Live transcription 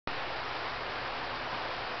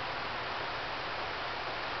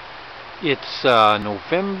It's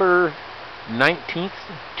November 19th,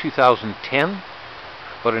 2010.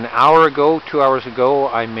 About an hour ago, 2 hours ago,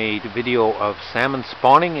 I made a video of salmon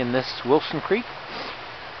spawning in this Wilson Creek.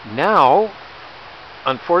 Now,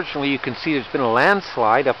 unfortunately, you can see there's been a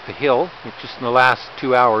landslide up the hill. It's just in the last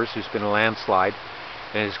 2 hours there's been a landslide,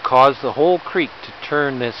 and it has caused the whole creek to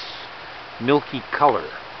turn this milky color.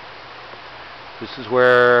 This is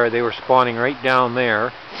where they were spawning, right down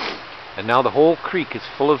there. And now the whole creek is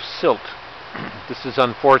full of silt. This is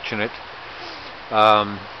unfortunate.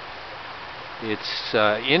 It's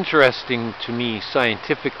interesting to me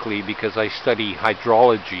scientifically because I study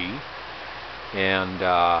hydrology, and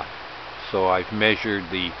so I've measured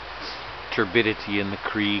the turbidity in the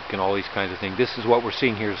creek and all these kinds of things. This is what we're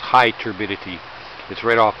seeing here is high turbidity. It's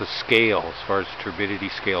right off the scale as far as the turbidity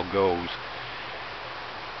scale goes.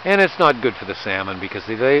 And it's not good for the salmon because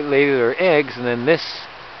they lay their eggs, and then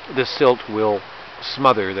the silt will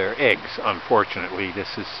smother their eggs. Unfortunately,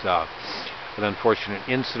 this is an unfortunate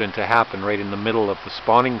incident to happen right in the middle of the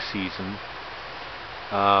spawning season.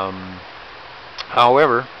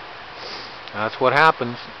 However, that's what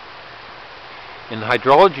happens. In the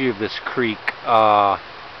hydrology of this creek, a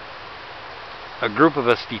group of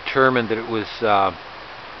us determined that it was the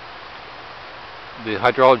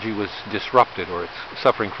hydrology was disrupted, or it's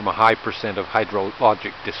suffering from a high percent of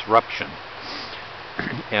hydrologic disruption.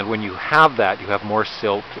 And when you have that, you have more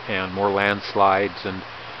silt and more landslides and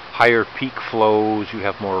higher peak flows. You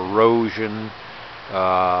have more erosion,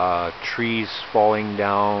 trees falling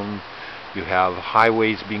down. You have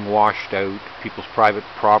highways being washed out, people's private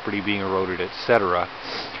property being eroded, etc.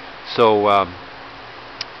 So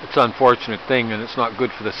it's an unfortunate thing, and it's not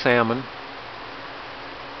good for the salmon.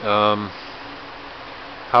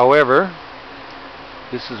 However,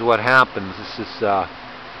 this is what happens. This is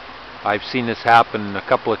I've seen this happen a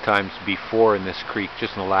couple of times before in this creek,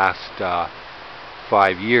 just in the last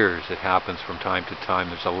 5 years. It happens from time to time.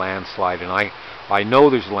 There's a landslide, and I know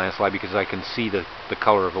there's a landslide because I can see the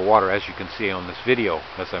color of the water, as you can see on this video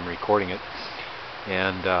as I'm recording it.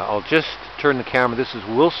 And I'll just turn the camera. This is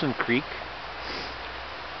Wilson Creek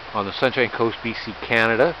on the Sunshine Coast, BC,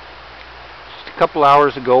 Canada. Just a couple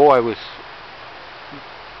hours ago I was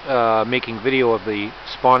making video of the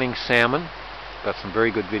spawning salmon. Got some very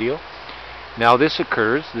good video. Now this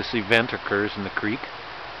event occurs in the creek.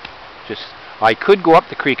 I could go up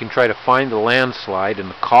the creek and try to find the landslide and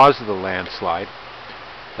the cause of the landslide.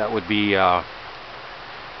 That would be an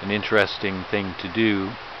interesting thing to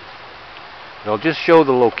do. But I'll just show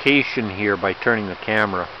the location here by turning the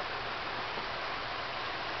camera.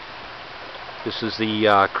 This is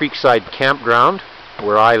the Creekside Campground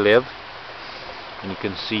where I live, and you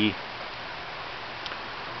can see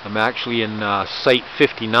I'm actually in Site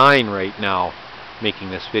 59 right now making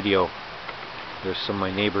this video. There's some of my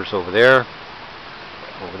neighbors over there,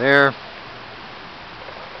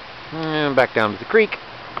 and back down to the creek,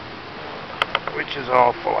 which is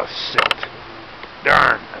all full of silt.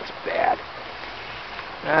 Darn, that's bad.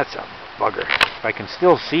 That's a bugger. I can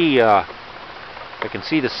still see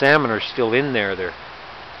the salmon are still in there.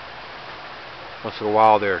 Once in a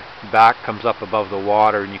while their back comes up above the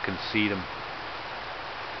water and you can see them.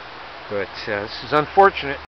 But this is unfortunate.